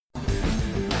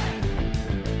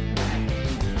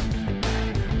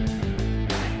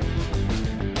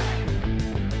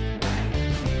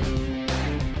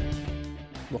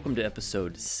Welcome to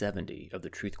episode 70 of the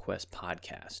Truth Quest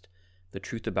podcast, the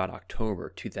truth about October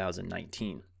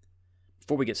 2019.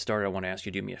 Before we get started, I want to ask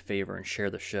you to do me a favor and share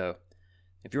the show.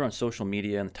 If you're on social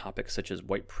media and topics such as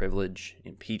white privilege,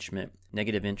 impeachment,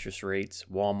 negative interest rates,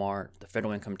 Walmart, the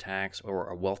federal income tax, or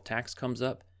a wealth tax comes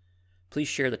up, please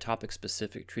share the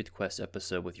topic-specific Truth Quest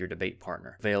episode with your debate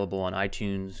partner. Available on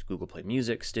iTunes, Google Play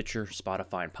Music, Stitcher,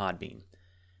 Spotify, and Podbean.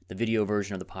 The video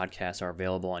version of the podcast are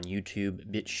available on YouTube,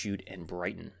 BitChute, and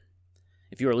Brighton.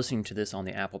 If you are listening to this on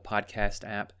the Apple Podcast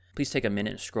app, please take a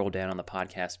minute and scroll down on the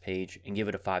podcast page and give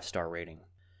it a 5-star rating.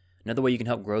 Another way you can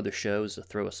help grow the show is to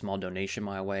throw a small donation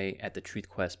my way at the Truth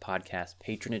Quest podcast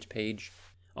patronage page.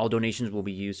 All donations will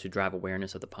be used to drive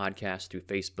awareness of the podcast through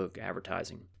Facebook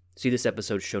advertising. See this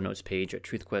episode's show notes page at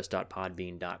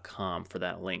truthquest.podbean.com for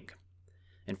that link.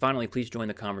 And finally, please join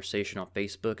the conversation on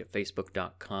Facebook at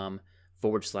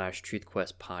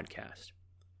facebook.com/TruthQuest podcast.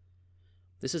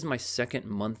 This is my second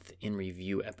month in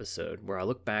review episode where I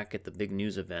look back at the big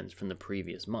news events from the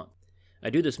previous month.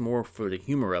 I do this more for the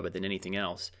humor of it than anything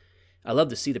else. I love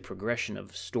to see the progression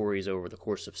of stories over the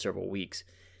course of several weeks,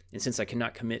 and since I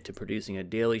cannot commit to producing a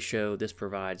daily show, this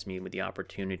provides me with the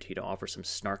opportunity to offer some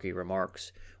snarky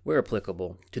remarks where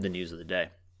applicable to the news of the day.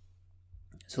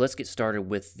 So let's get started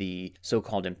with the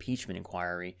so-called impeachment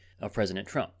inquiry of President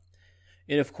Trump.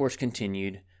 It, of course,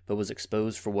 continued, but was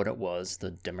exposed for what it was,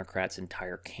 the Democrats'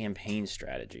 entire campaign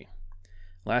strategy.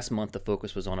 Last month, the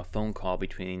focus was on a phone call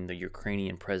between the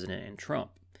Ukrainian president and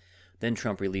Trump. Then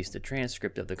Trump released a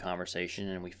transcript of the conversation,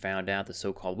 and we found out the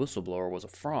so-called whistleblower was a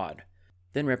fraud.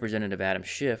 Then Representative Adam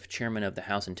Schiff, chairman of the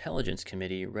House Intelligence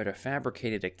Committee, read a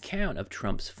fabricated account of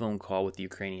Trump's phone call with the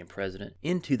Ukrainian president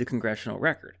into the congressional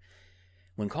record.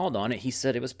 When called on it, he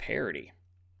said it was parody.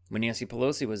 When Nancy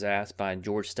Pelosi was asked by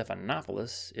George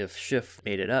Stephanopoulos if Schiff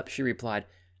made it up, she replied,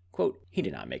 quote, "He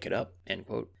did not make it up," end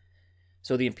quote.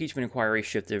 So the impeachment inquiry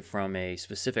shifted from a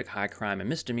specific high crime and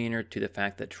misdemeanor to the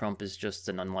fact that Trump is just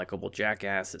an unlikable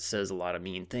jackass that says a lot of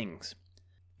mean things.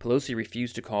 Pelosi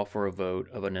refused to call for a vote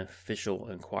of an official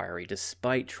inquiry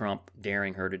despite Trump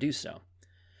daring her to do so.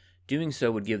 Doing so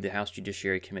would give the House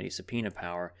Judiciary Committee subpoena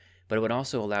power, but it would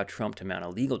also allow Trump to mount a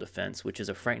legal defense, which is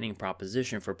a frightening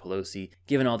proposition for Pelosi,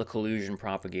 given all the collusion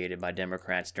propagated by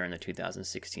Democrats during the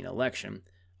 2016 election,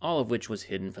 all of which was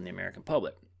hidden from the American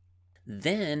public.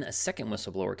 Then a second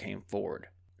whistleblower came forward.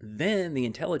 Then the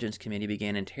Intelligence Committee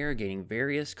began interrogating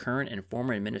various current and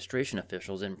former administration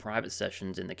officials in private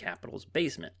sessions in the Capitol's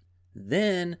basement.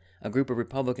 Then a group of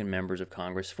Republican members of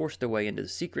Congress forced their way into the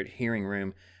secret hearing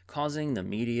room, causing the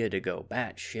media to go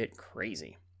batshit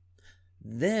crazy.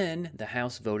 Then the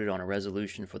House voted on a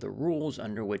resolution for the rules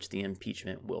under which the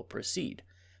impeachment will proceed.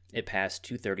 It passed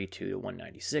 232 to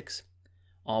 196.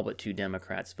 All but 2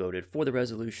 Democrats voted for the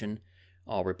resolution.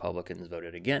 All Republicans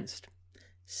voted against.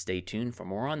 Stay tuned for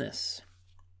more on this.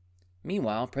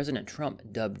 Meanwhile, President Trump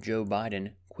dubbed Joe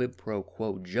Biden quid pro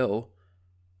quo Joe.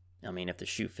 If the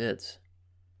shoe fits.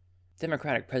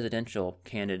 Democratic presidential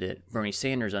candidate Bernie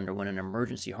Sanders underwent an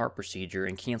emergency heart procedure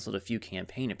and canceled a few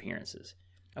campaign appearances.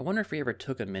 I wonder if he ever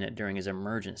took a minute during his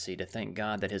emergency to thank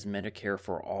God that his Medicare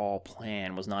for All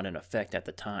plan was not in effect at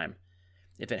the time.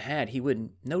 If it had, he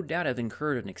would no doubt have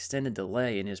incurred an extended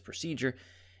delay in his procedure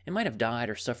and might have died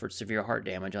or suffered severe heart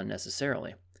damage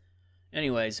unnecessarily.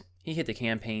 Anyways, he hit the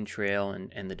campaign trail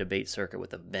and the debate circuit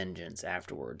with a vengeance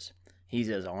afterwards. He's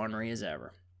as ornery as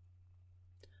ever.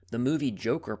 The movie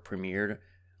Joker premiered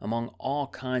among all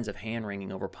kinds of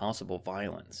hand-wringing over possible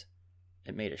violence.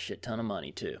 It made a shit ton of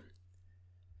money, too.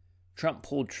 Trump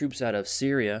pulled troops out of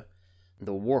Syria.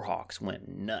 The warhawks went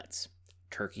nuts.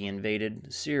 Turkey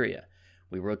invaded Syria.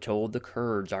 We were told the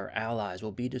Kurds, our allies,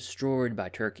 will be destroyed by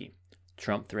Turkey.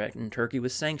 Trump threatened Turkey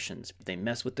with sanctions if they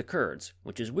mess with the Kurds,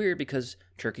 which is weird because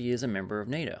Turkey is a member of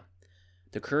NATO.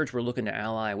 The Kurds were looking to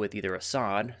ally with either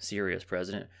Assad, Syria's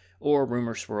president, or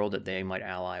rumors swirled that they might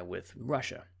ally with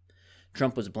Russia.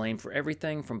 Trump was blamed for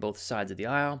everything from both sides of the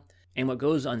aisle, and what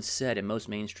goes unsaid in most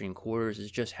mainstream quarters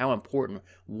is just how important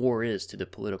war is to the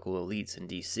political elites in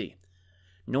D.C.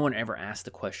 No one ever asked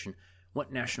the question,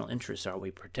 what national interests are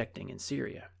we protecting in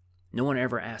Syria? No one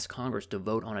ever asked Congress to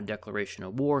vote on a declaration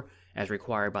of war as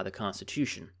required by the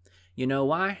Constitution. You know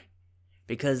why?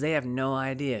 Because they have no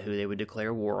idea who they would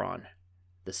declare war on.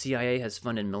 The CIA has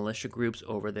funded militia groups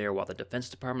over there while the Defense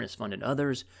Department has funded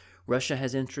others. Russia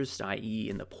has interests, i.e.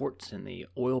 in the ports and the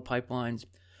oil pipelines.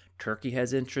 Turkey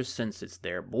has interests since it's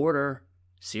their border.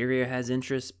 Syria has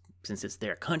interests since it's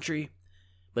their country.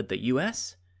 But the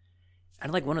U.S.?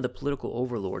 I'd like one of the political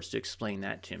overlords to explain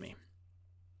that to me.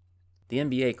 The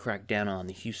NBA cracked down on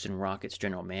the Houston Rockets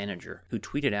general manager, who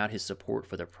tweeted out his support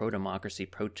for the pro-democracy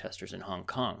protesters in Hong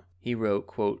Kong. He wrote,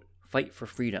 quote, "Fight for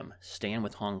freedom, stand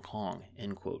with Hong Kong,"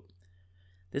 end quote.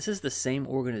 This is the same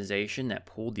organization that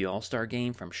pulled the All-Star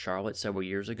game from Charlotte several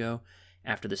years ago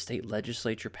after the state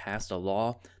legislature passed a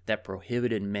law that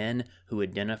prohibited men who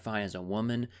identify as a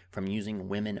woman from using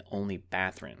women-only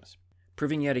bathrooms,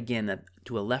 proving yet again that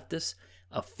to a leftist,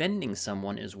 offending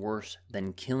someone is worse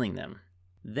than killing them.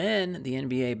 Then the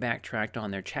NBA backtracked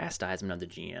on their chastisement of the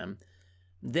GM.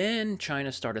 Then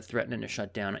China started threatening to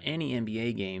shut down any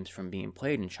NBA games from being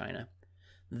played in China.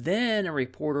 Then a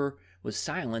reporter was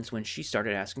silenced when she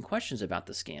started asking questions about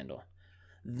the scandal.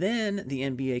 Then the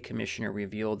NBA commissioner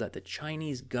revealed that the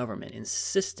Chinese government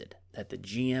insisted that the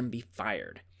GM be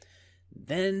fired.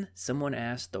 Then someone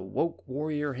asked the woke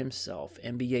warrior himself,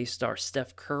 NBA star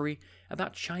Steph Curry,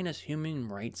 about China's human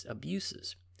rights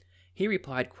abuses. He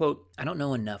replied, quote, "I don't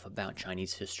know enough about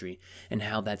Chinese history and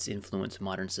how that's influenced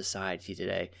modern society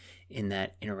today in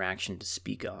that interaction to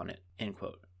speak on it," end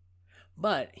quote.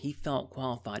 But he felt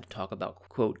qualified to talk about,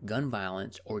 quote, gun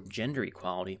violence or gender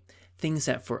equality, things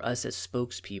that for us as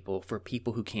spokespeople, for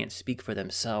people who can't speak for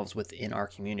themselves within our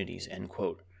communities, end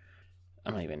quote.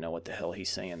 I don't even know what the hell he's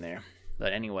saying there.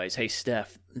 But anyways, hey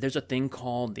Steph, there's a thing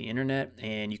called the internet,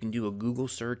 and you can do a Google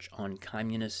search on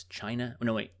communist China. Oh,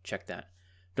 no, wait, check that.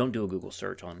 Don't do a Google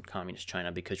search on communist China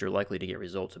because you're likely to get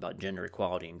results about gender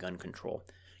equality and gun control.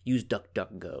 Use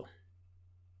DuckDuckGo.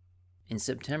 In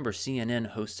September, CNN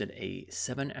hosted a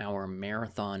 7-hour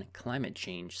marathon climate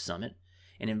change summit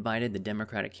and invited the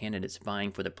Democratic candidates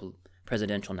vying for the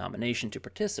presidential nomination to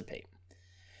participate.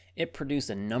 It produced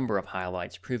a number of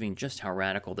highlights proving just how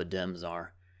radical the Dems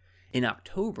are. In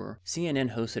October,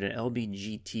 CNN hosted an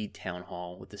LBGT town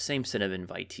hall with the same set of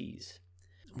invitees.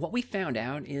 What we found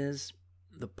out is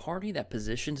the party that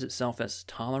positions itself as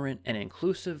tolerant and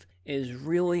inclusive is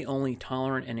really only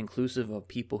tolerant and inclusive of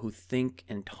people who think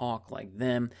and talk like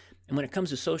them. And when it comes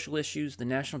to social issues, the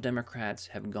National Democrats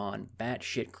have gone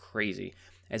batshit crazy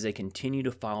as they continue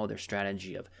to follow their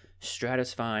strategy of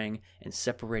stratifying and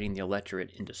separating the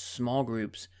electorate into small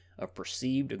groups of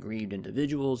perceived aggrieved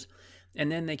individuals,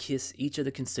 and then they kiss each of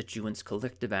the constituents'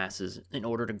 collective asses in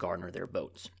order to garner their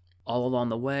votes. All along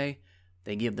the way,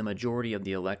 they give the majority of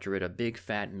the electorate a big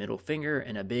fat middle finger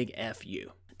and a big F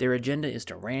you. Their agenda is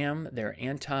to ram their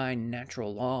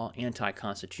anti-natural law,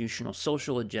 anti-constitutional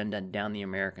social agenda down the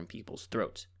American people's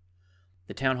throats.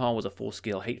 The town hall was a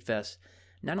full-scale hate fest,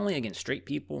 not only against straight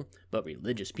people, but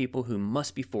religious people who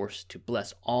must be forced to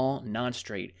bless all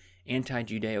non-straight,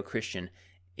 anti-Judeo-Christian,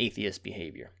 atheist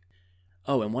behavior.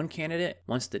 Oh, and one candidate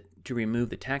wants to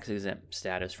remove the tax-exempt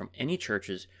status from any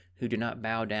churches who do not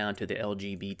bow down to the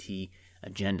LGBT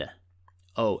agenda.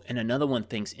 Oh, and another one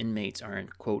thinks inmates are,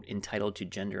 quote, entitled to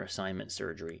gender assignment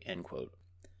surgery, end quote.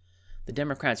 The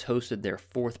Democrats hosted their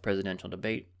fourth presidential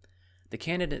debate. The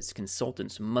candidates'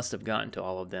 consultants must have gotten to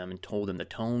all of them and told them to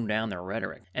tone down their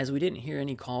rhetoric, as we didn't hear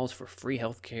any calls for free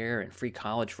health care and free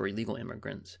college for illegal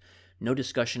immigrants, no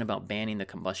discussion about banning the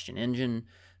combustion engine,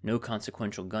 no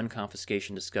consequential gun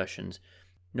confiscation discussions,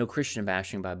 no Christian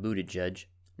bashing by Buttigieg,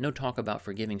 no talk about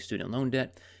forgiving student loan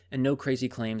debt, and no crazy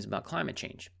claims about climate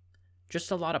change.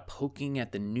 Just a lot of poking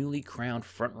at the newly crowned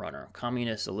frontrunner,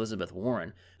 communist Elizabeth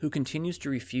Warren, who continues to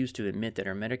refuse to admit that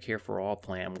her Medicare for All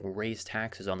plan will raise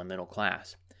taxes on the middle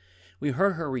class. We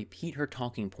heard her repeat her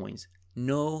talking points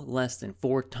no less than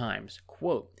 4 times.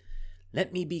 Quote,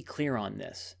 "Let me be clear on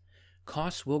this.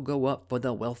 Costs will go up for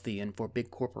the wealthy and for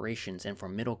big corporations, and for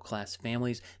middle-class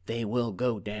families, they will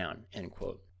go down," end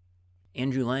quote.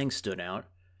 Andrew Yang stood out.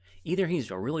 Either he's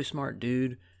a really smart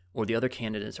dude, or the other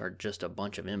candidates are just a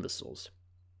bunch of imbeciles.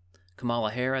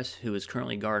 Kamala Harris, who is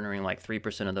currently garnering like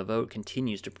 3% of the vote,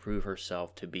 continues to prove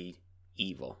herself to be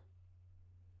evil.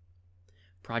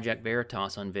 Project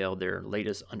Veritas unveiled their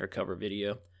latest undercover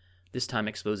video, this time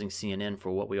exposing CNN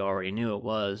for what we already knew it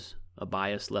was, a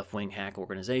biased left-wing hack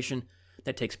organization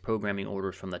that takes programming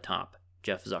orders from the top,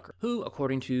 Jeff Zucker, who,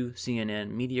 according to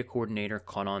CNN media coordinator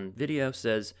caught on video,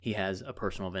 says he has a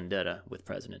personal vendetta with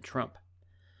President Trump.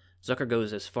 Zucker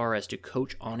goes as far as to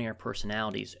coach on-air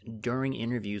personalities during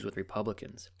interviews with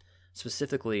Republicans,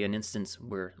 specifically an instance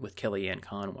with Kellyanne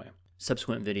Conway.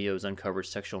 Subsequent videos uncovered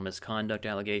sexual misconduct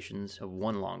allegations of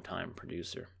one longtime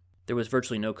producer. There was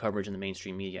virtually no coverage in the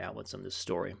mainstream media outlets on this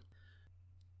story.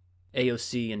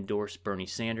 AOC endorsed Bernie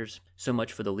Sanders. So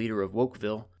much for the leader of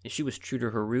Wokeville. If she was true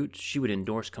to her roots, she would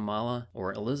endorse Kamala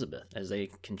or Elizabeth, as they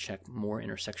can check more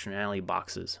intersectionality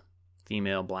boxes.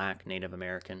 Female, black, Native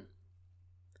American.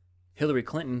 Hillary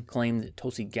Clinton claimed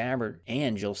Tulsi Gabbard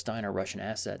and Jill Stein are Russian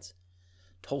assets.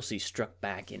 Tulsi struck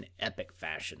back in epic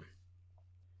fashion.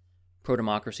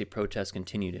 Pro-democracy protests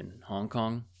continued in Hong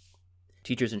Kong.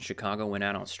 Teachers in Chicago went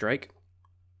out on strike.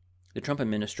 The Trump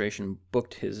administration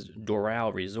booked his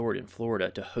Doral resort in Florida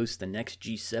to host the next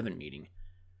G7 meeting.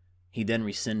 He then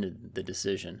rescinded the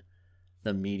decision.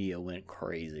 The media went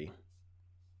crazy.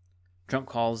 Trump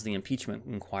calls the impeachment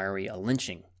inquiry a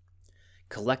lynching.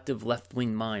 Collective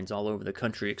left-wing minds all over the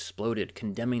country exploded,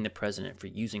 condemning the president for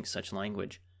using such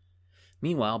language.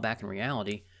 Meanwhile, back in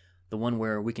reality, the one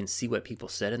where we can see what people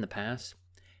said in the past,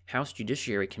 House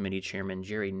Judiciary Committee Chairman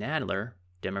Jerry Nadler,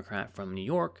 Democrat from New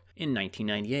York, in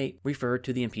 1998 referred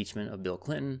to the impeachment of Bill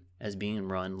Clinton as being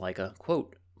run like a,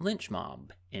 quote, lynch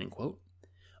mob, end quote.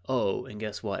 Oh, and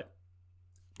guess what?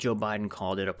 Joe Biden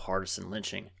called it a partisan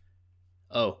lynching.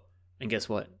 Oh, and guess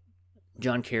what?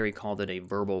 John Kerry called it a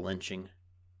verbal lynching.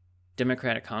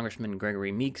 Democratic Congressman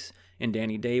Gregory Meeks and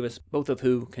Danny Davis, both of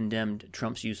who condemned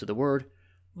Trump's use of the word,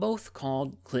 both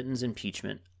called Clinton's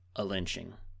impeachment a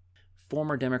lynching.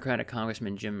 Former Democratic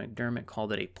Congressman Jim McDermott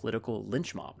called it a political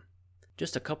lynch mob.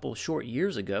 Just a couple short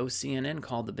years ago, CNN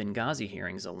called the Benghazi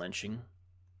hearings a lynching.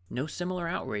 No similar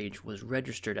outrage was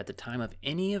registered at the time of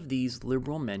any of these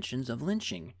liberal mentions of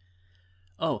lynching.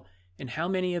 Oh, and how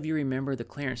many of you remember the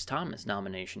Clarence Thomas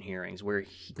nomination hearings where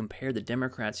he compared the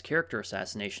Democrats' character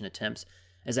assassination attempts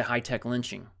as a high-tech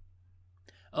lynching?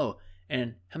 Oh,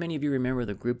 and how many of you remember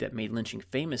the group that made lynching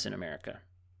famous in America?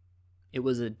 It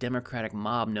was a Democratic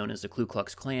mob known as the Ku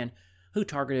Klux Klan who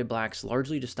targeted blacks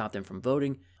largely to stop them from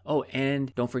voting. Oh,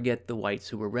 and don't forget the whites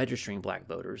who were registering black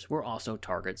voters were also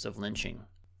targets of lynching.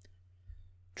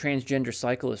 Transgender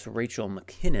cyclist Rachel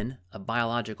McKinnon, a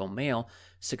biological male,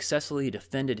 successfully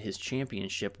defended his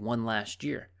championship won last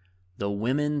year, the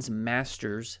Women's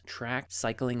Masters Track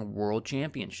Cycling World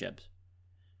Championships.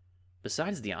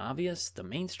 Besides the obvious, the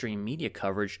mainstream media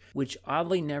coverage, which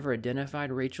oddly never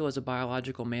identified Rachel as a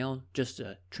biological male, just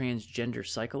a transgender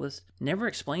cyclist, never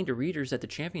explained to readers that the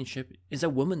championship is a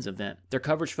women's event. Their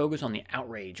coverage focused on the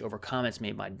outrage over comments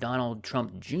made by Donald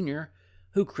Trump Jr.,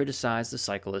 who criticized the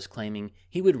cyclist, claiming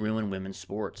he would ruin women's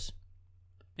sports.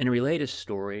 In a related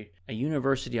story, a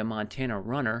University of Montana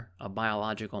runner, a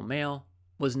biological male,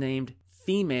 was named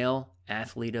Female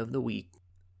Athlete of the Week.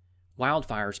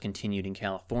 Wildfires continued in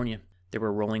California. There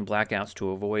were rolling blackouts to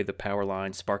avoid the power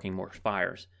lines, sparking more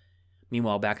fires.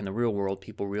 Meanwhile, back in the real world,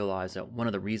 people realized that one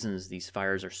of the reasons these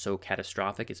fires are so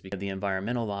catastrophic is because of the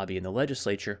environmental lobby in the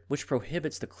legislature, which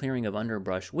prohibits the clearing of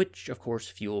underbrush, which, of course,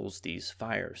 fuels these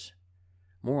fires.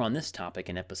 More on this topic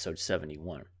in episode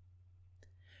 71.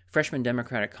 Freshman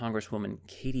Democratic Congresswoman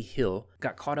Katie Hill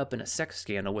got caught up in a sex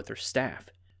scandal with her staff.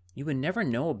 You would never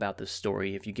know about this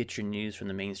story if you get your news from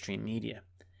the mainstream media.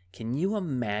 Can you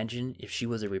imagine if she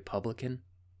was a Republican?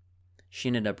 She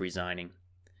ended up resigning.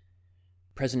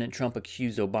 President Trump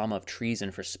accused Obama of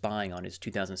treason for spying on his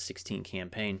 2016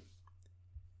 campaign.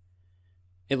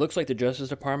 It looks like the Justice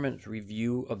Department's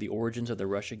review of the origins of the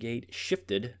Russiagate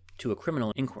shifted to a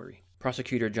criminal inquiry.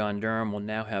 Prosecutor John Durham will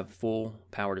now have full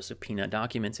power to subpoena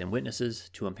documents and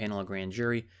witnesses, to impanel a grand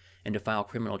jury, and to file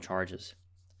criminal charges.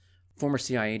 Former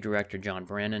CIA Director John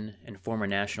Brennan and former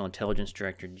National Intelligence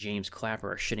Director James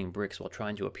Clapper are shitting bricks while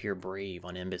trying to appear brave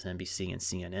on MSNBC and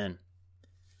CNN.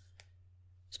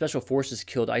 Special Forces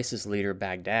killed ISIS leader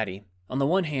Baghdadi. On the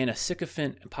one hand, a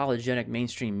sycophant, apologetic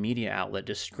mainstream media outlet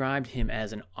described him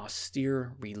as an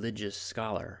austere religious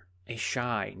scholar, a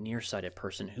shy, nearsighted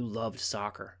person who loved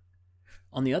soccer.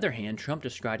 On the other hand, Trump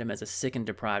described him as a sick and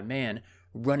deprived man,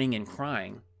 running and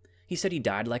crying. He said he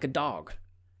died like a dog.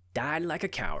 Died like a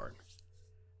coward.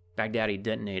 Baghdadi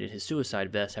detonated his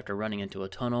suicide vest after running into a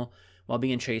tunnel while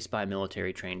being chased by a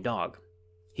military-trained dog.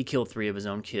 He killed 3 of his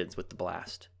own kids with the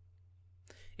blast.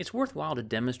 It's worthwhile to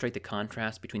demonstrate the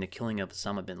contrast between the killing of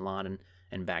Osama bin Laden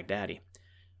and Baghdadi.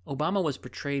 Obama was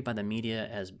portrayed by the media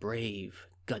as brave,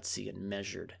 gutsy, and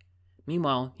measured.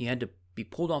 Meanwhile, he had to be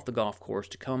pulled off the golf course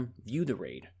to come view the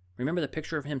raid. Remember the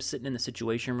picture of him sitting in the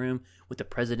Situation Room with the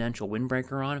presidential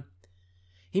windbreaker on?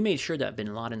 He made sure that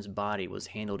bin Laden's body was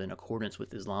handled in accordance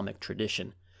with Islamic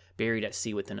tradition, buried at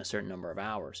sea within a certain number of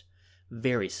hours.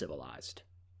 Very civilized.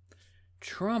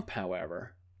 Trump,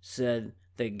 however, said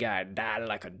the guy died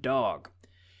like a dog.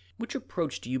 Which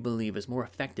approach do you believe is more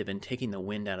effective in taking the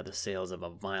wind out of the sails of a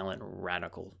violent,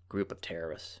 radical group of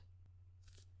terrorists?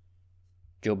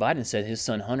 Joe Biden said his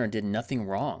son Hunter did nothing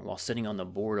wrong while sitting on the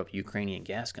board of Ukrainian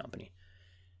gas company.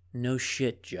 No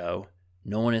shit, Joe.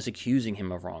 No one is accusing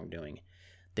him of wrongdoing.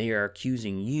 They are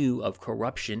accusing you of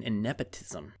corruption and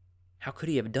nepotism. How could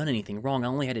he have done anything wrong?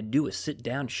 All he had to do was sit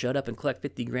down, shut up, and collect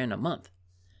 $50,000 a month.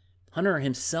 Hunter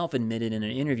himself admitted in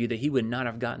an interview that he would not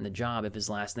have gotten the job if his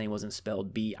last name wasn't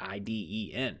spelled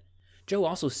Biden. Joe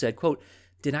also said, quote,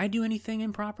 "Did I do anything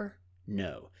improper?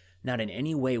 No, not in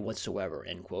any way whatsoever,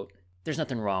 end quote. There's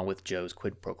nothing wrong with Joe's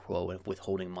quid pro quo of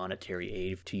withholding monetary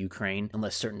aid to Ukraine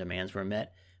unless certain demands were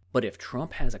met. But if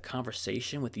Trump has a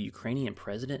conversation with the Ukrainian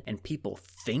president and people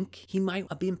think he might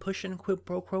have been pushing a quid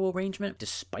pro quo arrangement,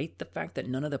 despite the fact that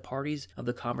none of the parties of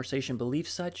the conversation believe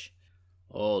such,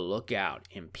 oh, look out,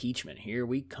 impeachment, here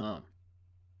we come.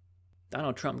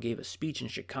 Donald Trump gave a speech in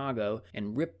Chicago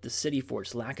and ripped the city for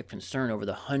its lack of concern over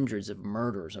the hundreds of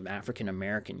murders of African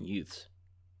American youths.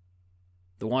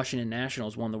 The Washington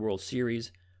Nationals won the World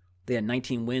Series. They had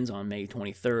 19 wins on May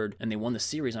 23rd, and they won the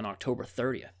series on October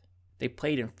 30th. They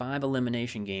played in 5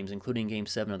 elimination games, including Game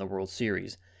 7 of the World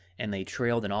Series, and they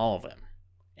trailed in all of them,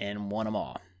 and won them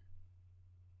all.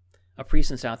 A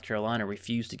priest in South Carolina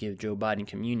refused to give Joe Biden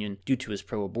communion due to his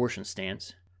pro-abortion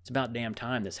stance. It's about damn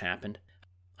time this happened.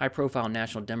 High-profile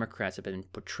national Democrats have been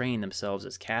portraying themselves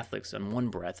as Catholics in one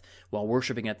breath while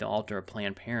worshiping at the altar of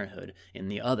Planned Parenthood in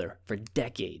the other for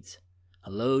decades.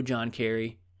 Hello, John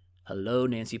Kerry. Hello,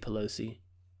 Nancy Pelosi.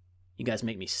 You guys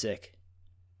make me sick.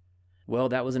 Well,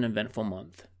 that was an eventful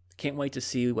month. Can't wait to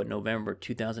see what November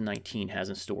 2019 has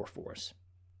in store for us.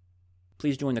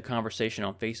 Please join the conversation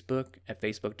on Facebook at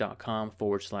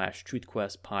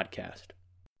facebook.com/TruthQuest Podcast.